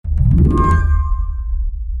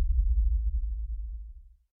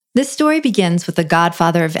This story begins with the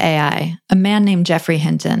godfather of AI, a man named Geoffrey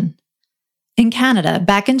Hinton. In Canada,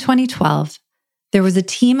 back in 2012, there was a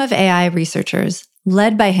team of AI researchers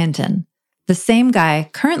led by Hinton, the same guy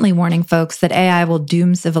currently warning folks that AI will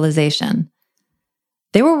doom civilization.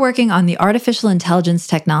 They were working on the artificial intelligence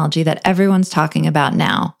technology that everyone's talking about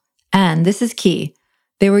now. And this is key.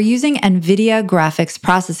 They were using NVIDIA graphics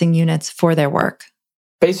processing units for their work.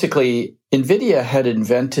 Basically, NVIDIA had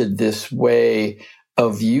invented this way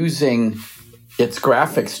of using its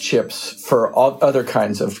graphics chips for all other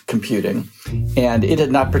kinds of computing, and it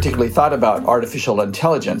had not particularly thought about artificial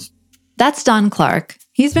intelligence. That's Don Clark.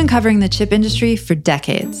 He's been covering the chip industry for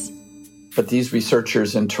decades. But these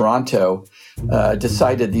researchers in Toronto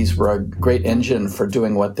decided these were a great engine for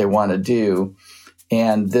doing what they want to do,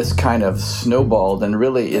 and this kind of snowballed and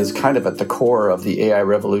really is kind of at the core of the AI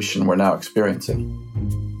revolution we're now experiencing.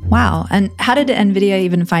 Wow. And how did NVIDIA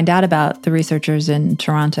even find out about the researchers in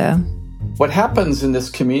Toronto? What happens in this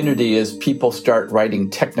community is people start writing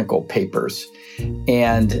technical papers.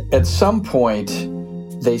 And at some point,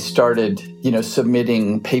 they started,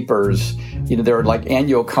 submitting papers. There are like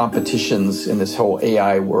annual competitions in this whole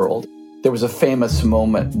AI world. There was a famous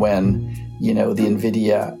moment when, the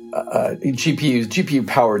NVIDIA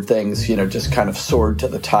GPU-powered things, just kind of soared to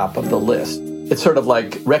the top of the list. It's sort of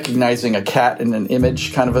like recognizing a cat in an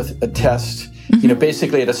image, kind of a test. Mm-hmm.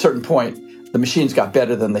 Basically at a certain point, the machines got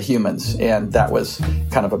better than the humans, and that was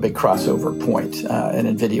kind of a big crossover point,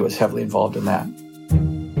 and NVIDIA was heavily involved in that.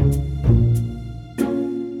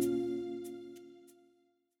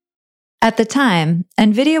 At the time,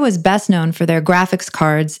 NVIDIA was best known for their graphics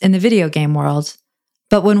cards in the video game world.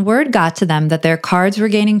 But when word got to them that their cards were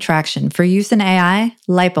gaining traction for use in AI,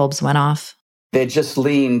 light bulbs went off. They just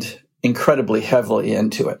leaned incredibly heavily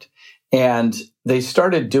into it. And they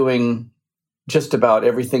started doing just about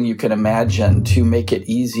everything you can imagine to make it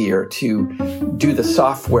easier to do the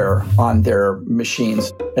software on their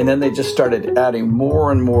machines. And then they just started adding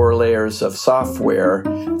more and more layers of software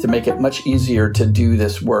to make it much easier to do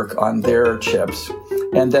this work on their chips.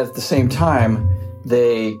 And at the same time,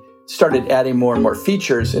 they started adding more and more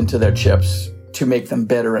features into their chips to make them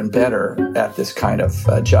better and better at this kind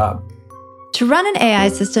of job. To run an AI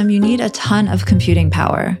system, you need a ton of computing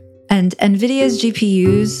power. And NVIDIA's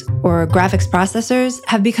GPUs, or graphics processors,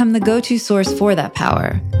 have become the go-to source for that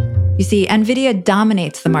power. You see, NVIDIA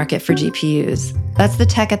dominates the market for GPUs. That's the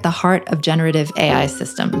tech at the heart of generative AI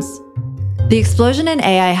systems. The explosion in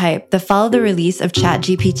AI hype that followed the release of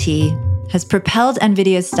ChatGPT has propelled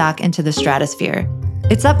NVIDIA's stock into the stratosphere.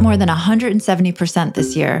 It's up more than 170%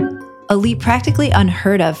 this year, a leap practically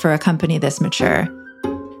unheard of for a company this mature.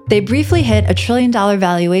 They briefly hit $1 trillion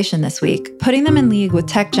valuation this week, putting them in league with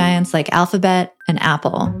tech giants like Alphabet and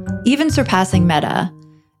Apple, even surpassing Meta,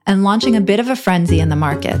 and launching a bit of a frenzy in the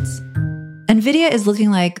markets. NVIDIA is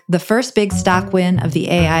looking like the first big stock win of the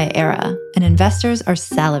AI era, and investors are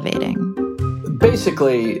salivating.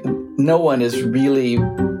 Basically, no one is really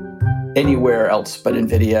anywhere else but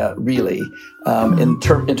NVIDIA, really, in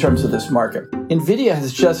terms of this market. NVIDIA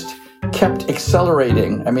has just kept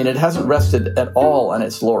accelerating. I mean, it hasn't rested at all on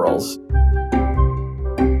its laurels.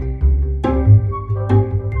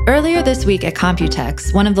 Earlier this week at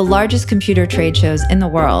Computex, one of the largest computer trade shows in the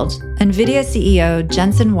world, NVIDIA CEO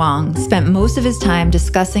Jensen Huang spent most of his time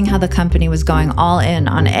discussing how the company was going all in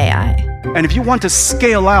on AI. And if you want to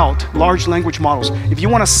scale out large language models, if you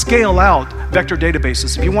want to scale out vector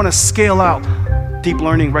databases, if you want to scale out deep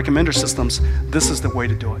learning recommender systems, this is the way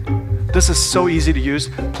to do it. This is so easy to use.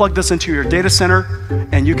 Plug this into your data center,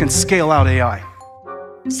 and you can scale out AI.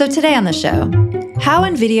 So today on the show, how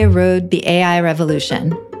NVIDIA rode the AI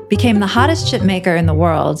revolution, became the hottest chip maker in the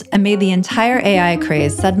world, and made the entire AI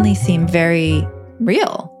craze suddenly seem very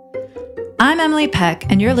real. I'm Emily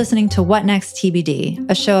Peck, and you're listening to What Next TBD,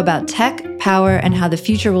 a show about tech, power, and how the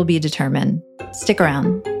future will be determined. Stick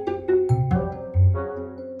around.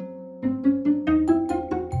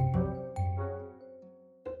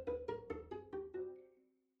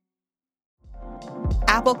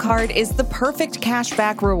 Apple Card is the perfect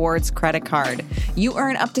cashback rewards credit card. You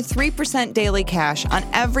earn up to 3% daily cash on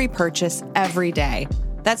every purchase every day.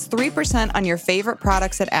 That's 3% on your favorite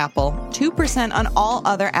products at Apple, 2% on all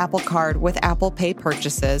other Apple Card with Apple Pay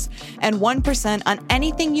purchases, and 1% on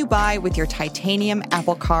anything you buy with your titanium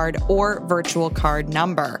Apple Card or virtual card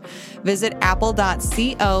number. Visit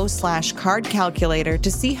apple.co/card calculator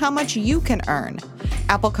to see how much you can earn.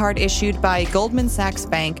 Apple Card issued by Goldman Sachs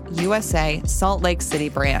Bank, USA, Salt Lake City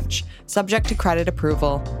branch. Subject to credit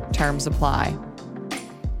approval. Terms apply.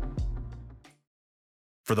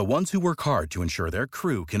 For the ones who work hard to ensure their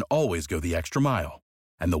crew can always go the extra mile,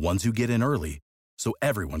 and the ones who get in early so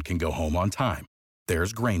everyone can go home on time.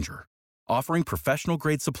 There's Grainger, offering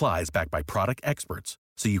professional-grade supplies backed by product experts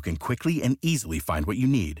so you can quickly and easily find what you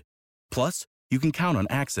need. Plus, you can count on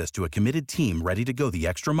access to a committed team ready to go the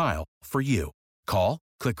extra mile for you. Call,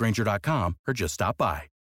 click Grainger.com, or just stop by.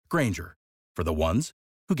 Grainger, for the ones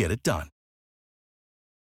who get it done.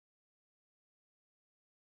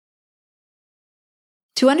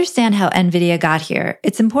 To understand how NVIDIA got here,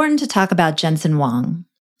 it's important to talk about Jensen Huang.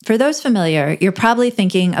 For those familiar, you're probably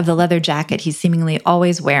thinking of the leather jacket he's seemingly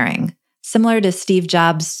always wearing, similar to Steve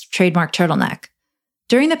Jobs' trademark turtleneck.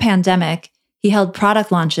 During the pandemic, he held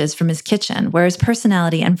product launches from his kitchen, where his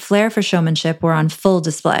personality and flair for showmanship were on full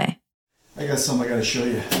display. I got something I gotta show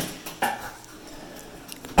you.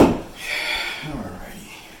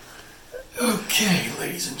 Alrighty. Okay,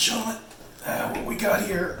 ladies and gentlemen, what we got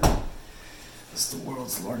here is the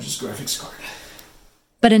world's largest graphics card.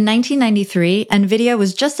 But in 1993, NVIDIA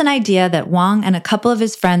was just an idea that Huang and a couple of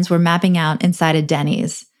his friends were mapping out inside a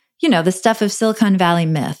Denny's. You know, the stuff of Silicon Valley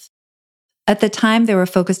myth. At the time, they were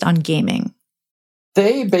focused on gaming.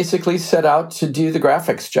 They basically set out to do the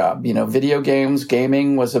graphics job. You know, video games,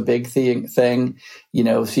 gaming was a big thing. You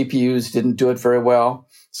know, CPUs didn't do it very well.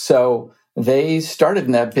 So they started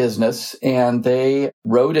in that business and they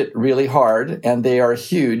rode it really hard, and they are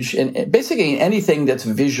huge. And basically anything that's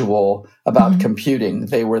visual about computing,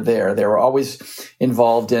 they were there. They were always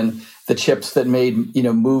involved in the chips that made, you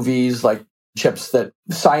know, movies, like chips that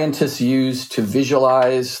scientists use to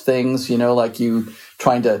visualize things, you know, like you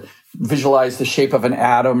trying to visualize the shape of an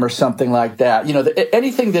atom or something like that. You know,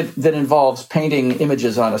 anything that involves painting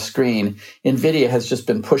images on a screen, NVIDIA has just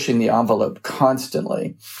been pushing the envelope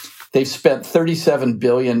constantly. They've spent $37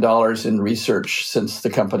 billion in research since the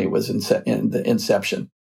company was in the inception.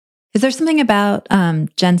 Is there something about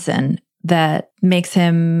Jensen that makes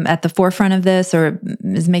him at the forefront of this, or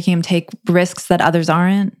is making him take risks that others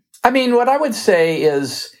aren't? I mean, what I would say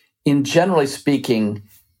is, in generally speaking,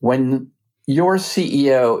 when your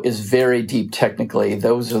CEO is very deep technically,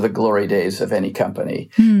 those are the glory days of any company.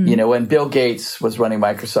 You know, when Bill Gates was running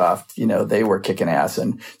Microsoft, you know, they were kicking ass.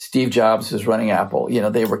 And Steve Jobs was running Apple, you know,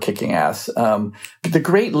 they were kicking ass. The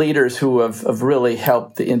great leaders who have really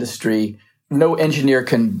helped the industry, no engineer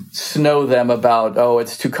can snow them about, oh,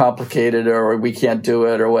 it's too complicated or we can't do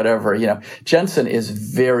it or whatever. You know, Jensen is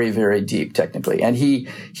very, very deep technically. And he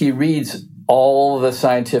reads all the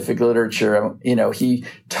scientific literature. You know, he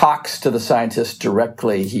talks to the scientists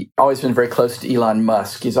directly. He's always been very close to Elon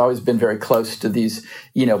Musk. He's always been very close to these,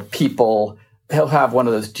 you know, people. He'll have one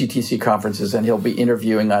of those GTC conferences and he'll be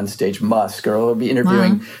interviewing on stage Musk, or he'll be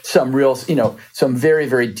interviewing some real, you know, some very,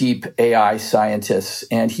 very deep AI scientists.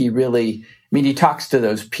 And he really, I mean, he talks to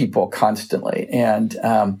those people constantly. And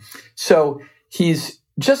so he's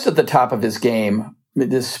just at the top of his game.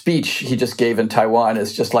 This speech he just gave in Taiwan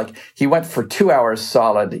is just like, he went for 2 hours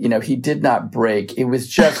solid. You know, he did not break. It was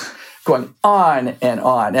just going on and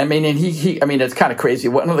on. I mean, and I mean, it's kind of crazy.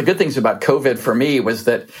 One of the good things about COVID for me was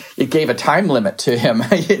that it gave a time limit to him.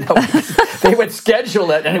 You know, they would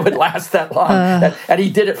schedule it and it would last that long. And he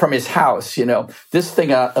did it from his house. You know, this thing,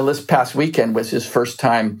 this past weekend was his first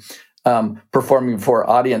time performing before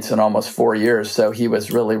audience in almost 4 years. So he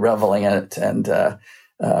was really reveling in it. And,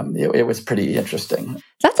 it was pretty interesting.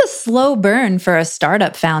 That's a slow burn for a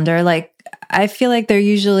startup founder. Like, I feel like they're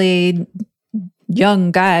usually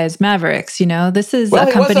young guys, mavericks, you know? This is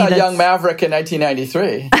a company he was a young maverick in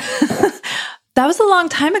 1993. That was a long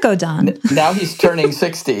time ago, Don. Now he's turning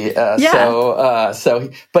 60.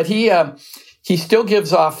 But he still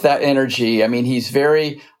gives off that energy. I mean, he's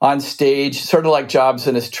very on stage, sort of like Jobs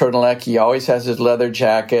in his turtleneck. He always has his leather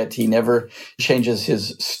jacket. He never changes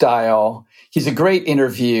his style. He's a great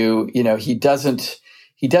interview. You know, he doesn't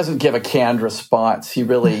give a canned response. He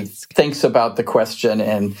really thinks about the question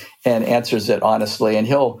and answers it honestly. And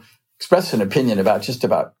he'll express an opinion about just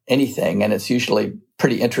about anything. And it's usually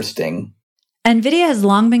pretty interesting. NVIDIA has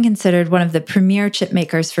long been considered one of the premier chip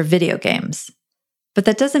makers for video games. But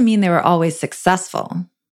that doesn't mean they were always successful.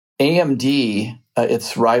 AMD,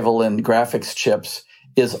 its rival in graphics chips,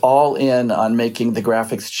 is all in on making the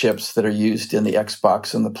graphics chips that are used in the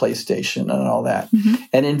Xbox and the PlayStation and all that.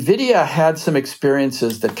 And NVIDIA had some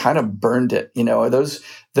experiences that kind of burned it. You know,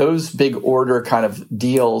 those big order kind of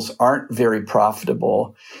deals aren't very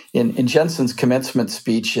profitable. In Jensen's commencement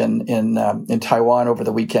speech in Taiwan over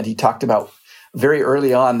the weekend, he talked about very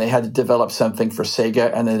early on, they had to develop something for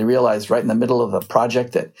Sega, and then they realized right in the middle of the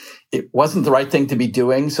project that it wasn't the right thing to be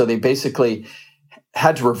doing. So they basically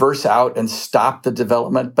had to reverse out and stop the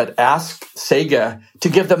development, but ask Sega to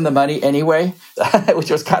give them the money anyway, which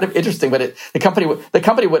was kind of interesting. But the company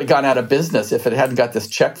would have gone out of business if it hadn't got this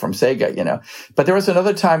check from Sega, you know. But there was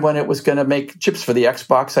another time when it was going to make chips for the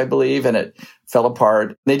Xbox, I believe, and it fell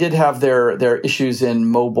apart. They did have their issues in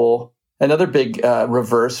mobile. Another big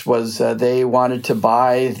reverse was they wanted to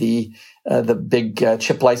buy the big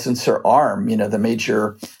chip licensor ARM, you know, the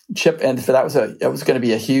major chip, and for that was going to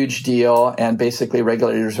be a huge deal, and basically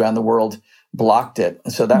regulators around the world blocked it.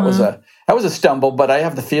 So that was a stumble. But I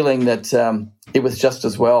have the feeling that it was just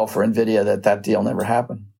as well for NVIDIA that deal never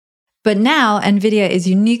happened. But now NVIDIA is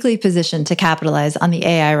uniquely positioned to capitalize on the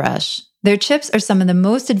AI rush. Their chips are some of the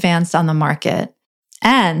most advanced on the market,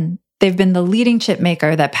 and they've been the leading chip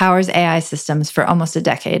maker that powers AI systems for almost a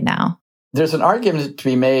decade now. There's an argument to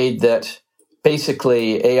be made that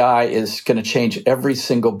basically AI is going to change every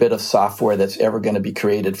single bit of software that's ever going to be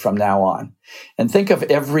created from now on. And think of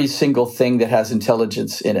every single thing that has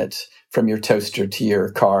intelligence in it, from your toaster to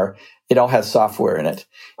your car. It all has software in it.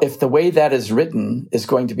 If the way that is written is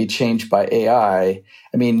going to be changed by AI,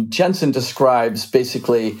 I mean, Jensen describes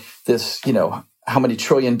basically this, you know, how many $1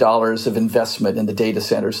 trillion of investment in the data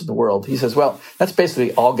centers of the world. He says, well, that's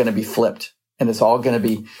basically all going to be flipped. And it's all going to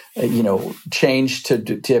be, changed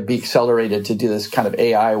to be accelerated to do this kind of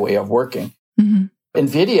AI way of working. Mm-hmm.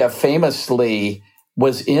 NVIDIA famously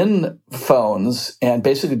was in phones and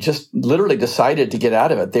basically just literally decided to get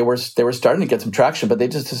out of it. They were starting to get some traction, but they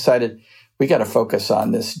just decided, we got to focus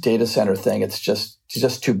on this data center thing. It's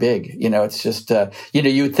just too big. You know, it's just,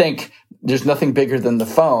 you would think there's nothing bigger than the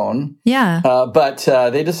phone. Yeah. But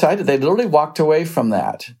they decided, they literally walked away from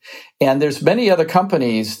that. And there's many other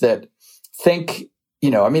companies that think,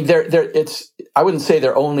 I mean, I wouldn't say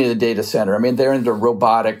they're only the data center. I mean, they're into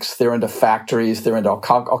robotics, they're into factories, they're into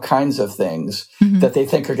all kinds of things that they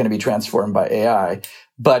think are going to be transformed by AI,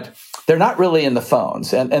 but they're not really in the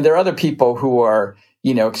phones. And there are other people who are,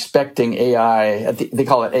 expecting AI, they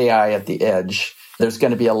call it AI at the edge. There's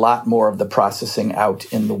going to be a lot more of the processing out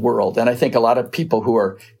in the world. And I think a lot of people who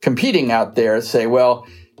are competing out there say, well,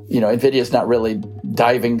 NVIDIA's not really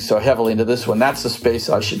diving so heavily into this one. That's the space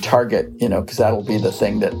I should target, because that'll be the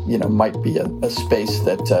thing that, might be a space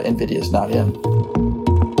that NVIDIA's not in.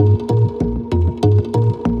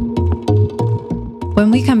 When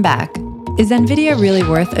we come back, is NVIDIA really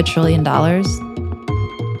worth $1 trillion?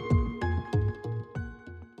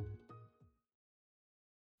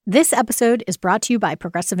 This episode is brought to you by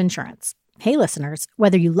Progressive Insurance. Hey, listeners,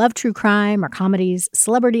 whether you love true crime or comedies,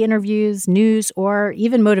 celebrity interviews, news, or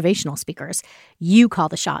even motivational speakers, you call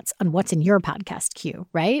the shots on what's in your podcast queue,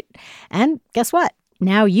 right? And guess what?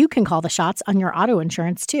 Now you can call the shots on your auto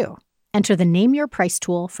insurance, too. Enter the Name Your Price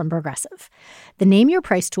tool from Progressive. The Name Your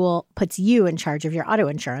Price tool puts you in charge of your auto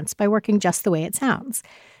insurance by working just the way it sounds.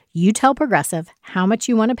 You tell Progressive how much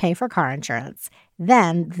you want to pay for car insurance.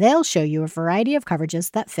 Then they'll show you a variety of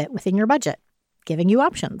coverages that fit within your budget, giving you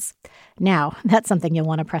options. Now, that's something you'll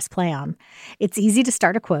want to press play on. It's easy to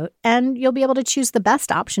start a quote, and you'll be able to choose the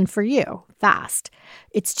best option for you, fast.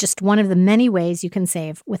 It's just one of the many ways you can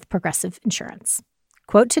save with Progressive Insurance.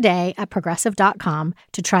 Quote today at Progressive.com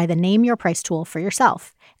to try the Name Your Price tool for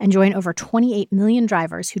yourself and join over 28 million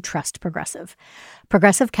drivers who trust Progressive.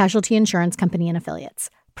 Progressive Casualty Insurance Company and Affiliates.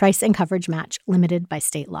 Price and coverage match limited by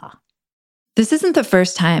state law. This isn't the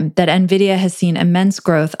first time that NVIDIA has seen immense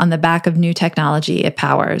growth on the back of new technology it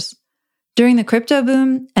powers. During the crypto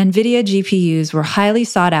boom, NVIDIA GPUs were highly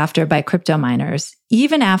sought after by crypto miners,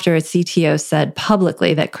 even after its CTO said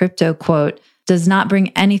publicly that crypto, quote, does not bring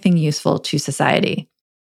anything useful to society.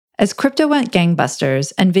 As crypto went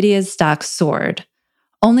gangbusters, NVIDIA's stock soared,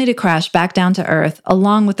 only to crash back down to earth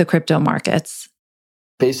along with the crypto markets.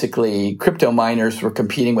 Basically, crypto miners were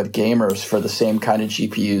competing with gamers for the same kind of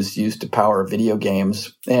GPUs used to power video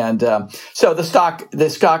games. And so the stock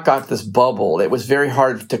got this bubble. It was very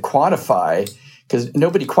hard to quantify because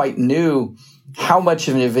nobody quite knew how much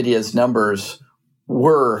of NVIDIA's numbers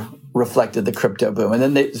were reflected the crypto boom. And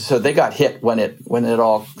then they got hit when it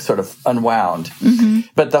all sort of unwound. Mm-hmm.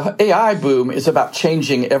 But the AI boom is about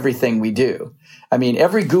changing everything we do. I mean,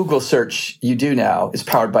 every Google search you do now is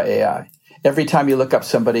powered by AI. Every time you look up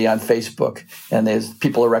somebody on Facebook and there's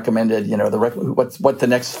people are recommended, what the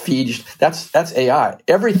next feed, that's AI.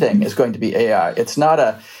 Everything is going to be AI. It's not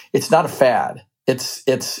a fad. It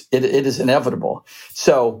is inevitable.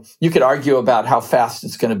 So you could argue about how fast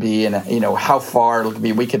it's going to be and, how far it'll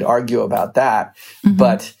be. We could argue about that,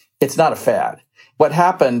 but it's not a fad. What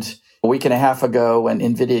happened a week and a half ago when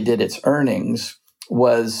NVIDIA did its earnings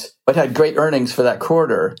was it had great earnings for that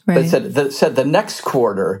quarter, right. But it said the next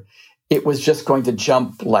quarter it was just going to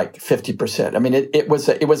jump like 50%. I mean, it was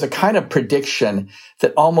a kind of prediction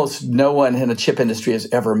that almost no one in the chip industry has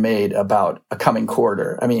ever made about a coming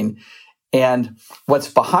quarter. I mean, and what's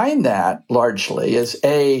behind that largely is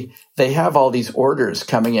they have all these orders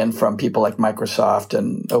coming in from people like Microsoft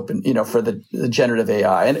and Open, for the generative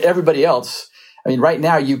AI and everybody else. I mean, right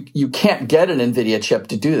now you can't get an NVIDIA chip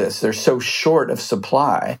to do this. They're so short of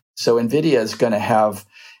supply. So NVIDIA is going to have,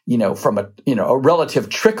 from a relative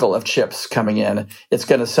trickle of chips coming in, it's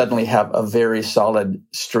going to suddenly have a very solid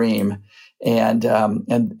stream. And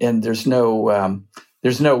there's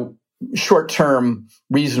no short-term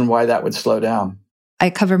reason why that would slow down. I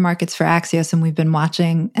cover markets for Axios, and we've been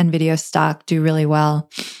watching NVIDIA stock do really well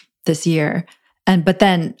this year. But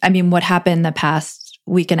then, I mean, what happened the past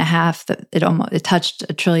week and a half, that it touched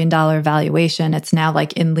 $1 trillion valuation. It's now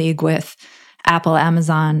like in league with Apple,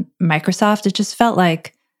 Amazon, Microsoft. It just felt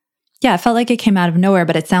like, it came out of nowhere,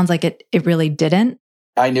 but it sounds like it really didn't.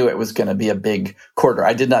 I knew it was going to be a big quarter.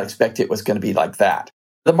 I did not expect it was going to be like that.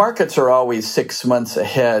 The markets are always 6 months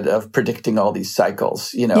ahead of predicting all these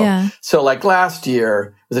cycles, Yeah. So like last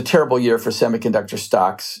year was a terrible year for semiconductor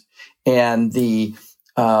stocks. And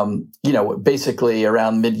basically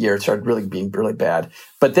around mid-year, it started really being really bad.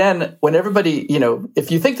 But then when everybody,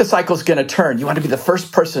 if you think the cycle's going to turn, you want to be the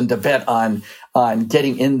first person to bet on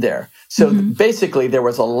getting in there. So basically there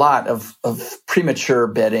was a lot of premature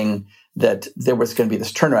betting that there was going to be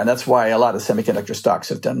this turnaround. That's why a lot of semiconductor stocks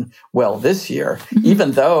have done well this year,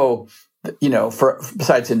 even though,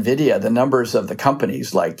 besides NVIDIA, the numbers of the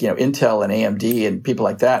companies like, Intel and AMD and people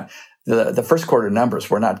like that, the first quarter numbers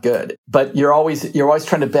were not good. But you're always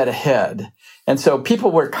trying to bet ahead. And so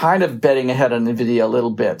people were kind of betting ahead on NVIDIA a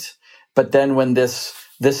little bit. But then when this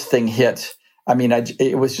thing hit, I mean,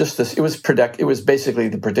 it was just this, it was basically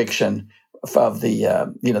the prediction of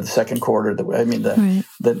the the second quarter,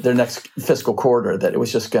 their next fiscal quarter, that it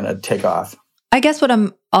was just going to take off. I guess what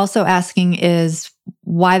I'm also asking is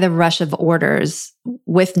why the rush of orders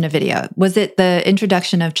with NVIDIA? Was it the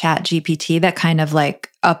introduction of ChatGPT that kind of like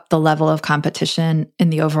upped the level of competition in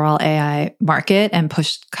the overall AI market and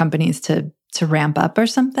pushed companies to ramp up or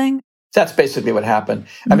something? That's basically what happened.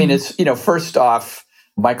 I mean, it's, first off,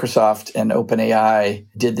 Microsoft and OpenAI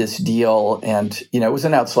did this deal, and, it was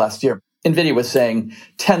announced last year. NVIDIA was saying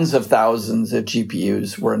tens of thousands of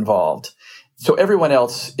GPUs were involved. So everyone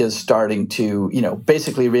else is starting to,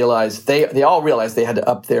 basically realize they all realized they had to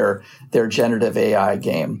up their generative AI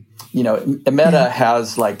game. Meta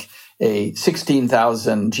has like a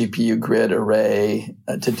 16,000 GPU grid array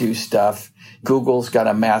to do stuff. Google's got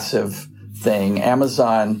a massive thing.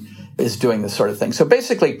 Amazon is doing this sort of thing. So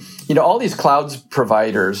basically, all these cloud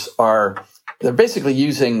providers they're basically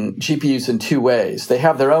using GPUs in two ways. They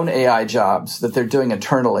have their own AI jobs that they're doing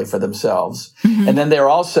internally for themselves. And then they're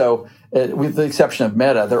also, with the exception of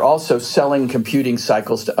Meta, they're also selling computing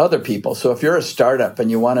cycles to other people. So if you're a startup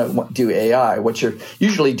and you want to do AI, what you're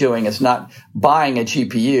usually doing is not buying a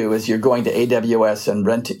GPU, is you're going to AWS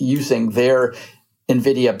and using their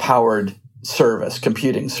NVIDIA-powered service,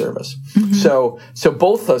 computing service. So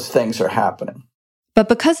both those things are happening. But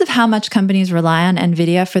because of how much companies rely on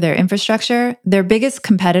NVIDIA for their infrastructure, their biggest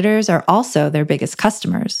competitors are also their biggest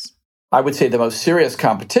customers. I would say the most serious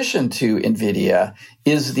competition to NVIDIA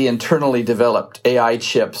is the internally developed AI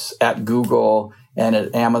chips at Google and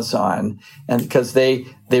at Amazon. And because they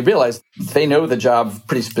realize they know the job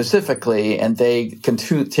pretty specifically and they can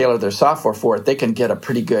tailor their software for it, they can get a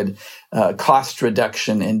pretty good cost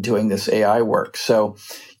reduction in doing this AI work. So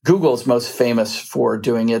Google's most famous for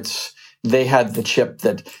doing they had the chip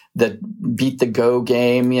that beat the Go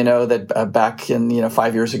game, that back in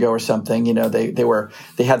 5 years ago or something,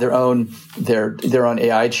 they had their own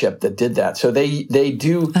AI chip that did that. So they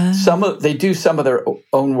do some of their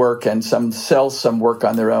own work and sell some work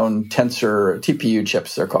on their own Tensor TPU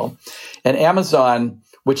chips, they're called. And Amazon,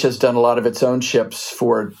 which has done a lot of its own chips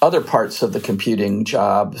for other parts of the computing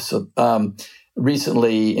job,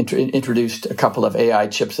 recently introduced a couple of AI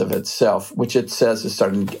chips of itself, which it says is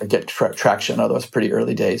starting to get traction, although it's pretty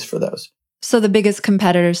early days for those. So the biggest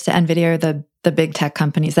competitors to NVIDIA are the big tech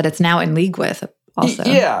companies that it's now in league with also.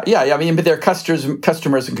 Yeah. I mean, but they're customers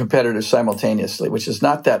and competitors simultaneously, which is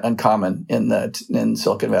not that uncommon in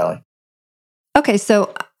Silicon Valley. Okay,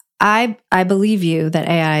 so I believe you that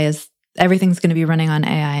everything's going to be running on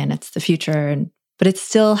AI and it's the future, but it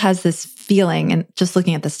still has this feeling, and just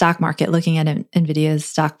looking at the stock market, looking at NVIDIA's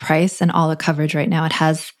stock price and all the coverage right now, it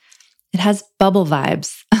has bubble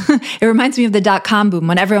vibes. It reminds me of the .com boom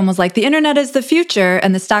when everyone was like, the internet is the future,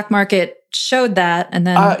 and the stock market showed that. And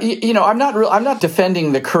then, I'm not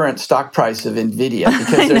defending the current stock price of NVIDIA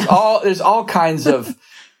because there's all kinds of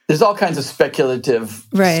there's all kinds of speculative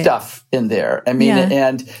stuff in there. I mean,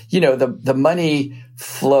 and the money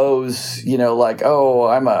flows, like, oh,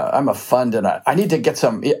 I'm a fund and I need to get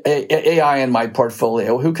some AI in my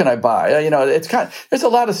portfolio. Who can I buy? It's there's a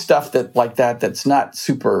lot of stuff that's not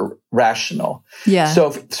super rational. Yeah.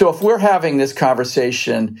 So if we're having this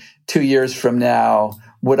conversation 2 years from now,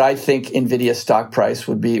 would I think NVIDIA stock price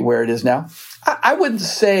would be where it is now? I wouldn't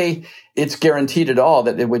say it's guaranteed at all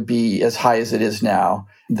that it would be as high as it is now.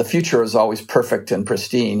 The future is always perfect and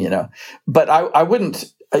pristine, but I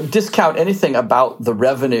wouldn't discount anything about the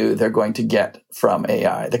revenue they're going to get from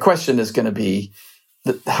AI. The question is going to be,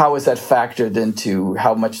 how is that factored into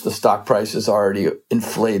how much the stock price is already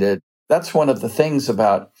inflated? That's one of the things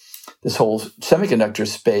about this whole semiconductor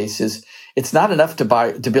space is it's not enough to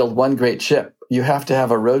build one great chip. You have to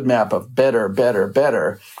have a roadmap of better, better,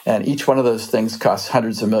 better. And each one of those things costs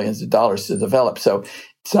hundreds of millions of dollars to develop. So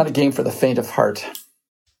it's not a game for the faint of heart.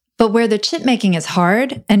 But where the chip making is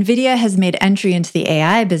hard, NVIDIA has made entry into the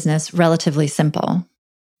AI business relatively simple.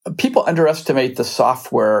 People underestimate the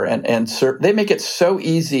software and they make it so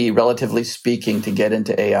easy, relatively speaking, to get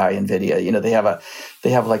into AI. NVIDIA,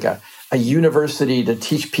 they have like a university to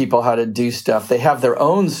teach people how to do stuff. They have their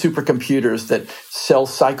own supercomputers that sell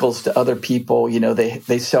cycles to other people.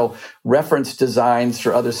 They sell reference designs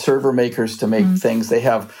for other server makers to make things. They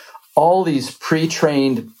have all these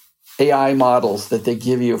pre-trained AI models that they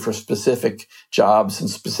give you for specific jobs and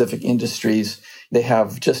specific industries. They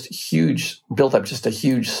have built up a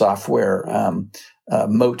huge software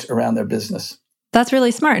moat around their business. That's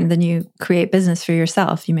really smart. And then you create business for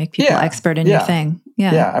yourself. You make people expert in your thing.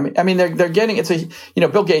 Yeah. I mean, they're getting,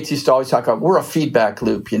 Bill Gates used to always talk about, we're a feedback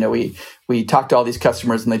loop. We talk to all these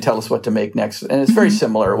customers and they tell us what to make next. And it's very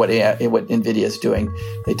similar what NVIDIA is doing.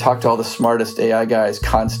 They talk to all the smartest AI guys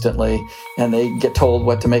constantly and they get told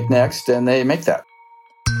what to make next and they make that.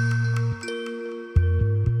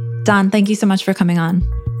 Don, thank you so much for coming on.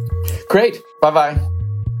 Great. Bye-bye.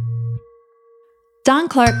 Don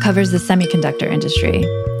Clark covers the semiconductor industry.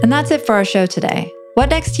 And that's it for our show today.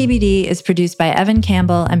 What Next TBD is produced by Evan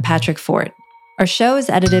Campbell and Patrick Fort. Our show is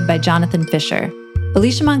edited by Jonathan Fisher.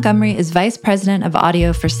 Alicia Montgomery is Vice President of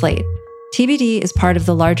Audio for Slate. TBD is part of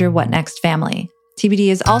the larger What Next family. TBD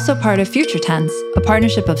is also part of Future Tense, a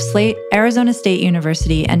partnership of Slate, Arizona State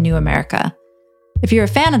University, and New America. If you're a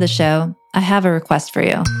fan of the show, I have a request for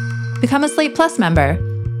you. Become a Slate Plus member.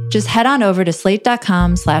 Just head on over to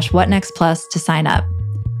slate.com/whatnextplus to sign up.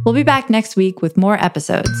 We'll be back next week with more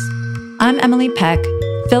episodes. I'm Emily Peck,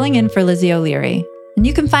 filling in for Lizzie O'Leary, and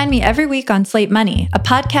you can find me every week on Slate Money, a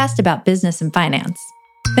podcast about business and finance.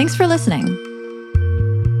 Thanks for listening.